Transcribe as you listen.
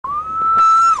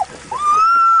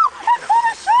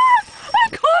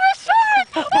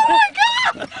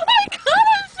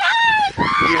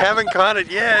caught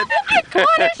it yet. I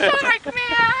caught a shark,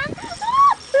 man!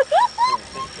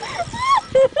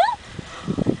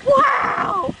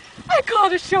 Wow! I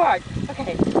caught a shark.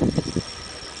 Okay.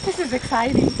 This is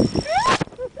exciting.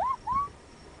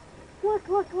 Look,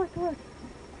 look, look, look.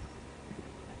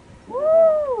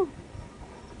 Woo!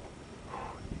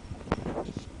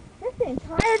 This thing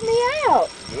tired me out.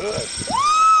 Good. Woo!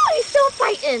 He's still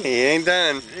fighting. He ain't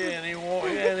done. Yeah,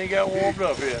 and he got warmed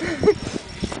up here.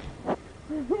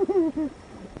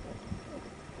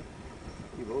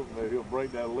 Maybe he'll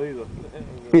break that leader.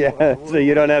 Yeah, so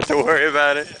you don't have to worry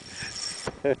about it.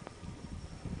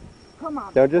 Come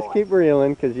on. Don't just keep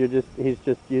reeling, because he's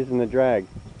just using the drag.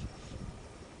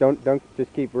 Don't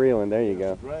just keep reeling. There you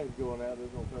go. The drag's going out.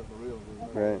 There's no sense in reeling.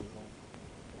 Right.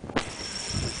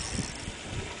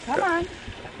 Come on.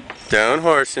 Don't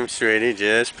horse him, sweetie.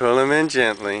 Just pull him in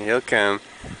gently. He'll come.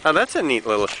 Oh, that's a neat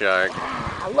little shark.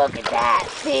 Ah, look at that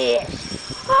fish.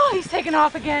 Oh, he's taking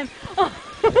off again.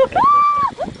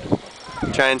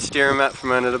 Try and steer him out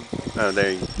from under the... Oh,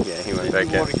 there you... Yeah, he went back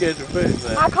You in. want to catch a fish,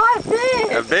 man. I caught a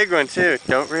fish. A big one, too.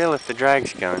 Don't reel if the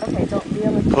drag's going. Okay, don't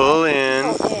reel it. Pull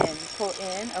in. Pull in. Pull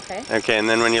in. Okay. Okay, and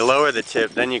then when you lower the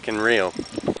tip, then you can reel.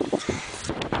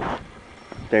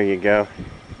 There you go.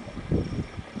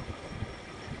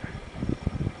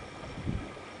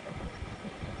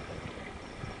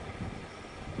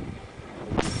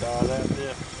 Tired out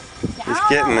there. He's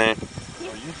getting there.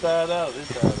 Oh, you tired out? He's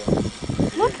tired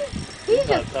out. Look, he's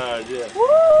Not just... tired yet.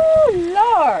 Woo,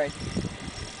 Lord.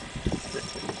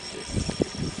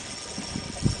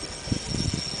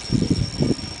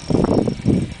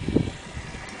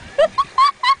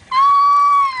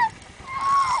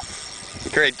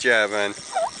 Great job, hon.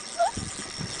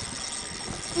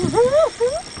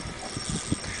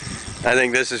 I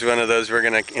think this is one of those we're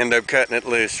going to end up cutting it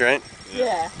loose, right?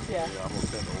 Yeah. Yeah, I'm going to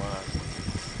cut the line.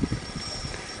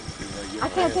 I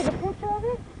can't take a picture of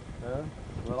it? Huh?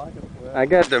 Well, I can. Well, I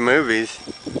got the movies.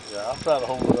 yeah, I'll try to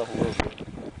hold it up a little bit.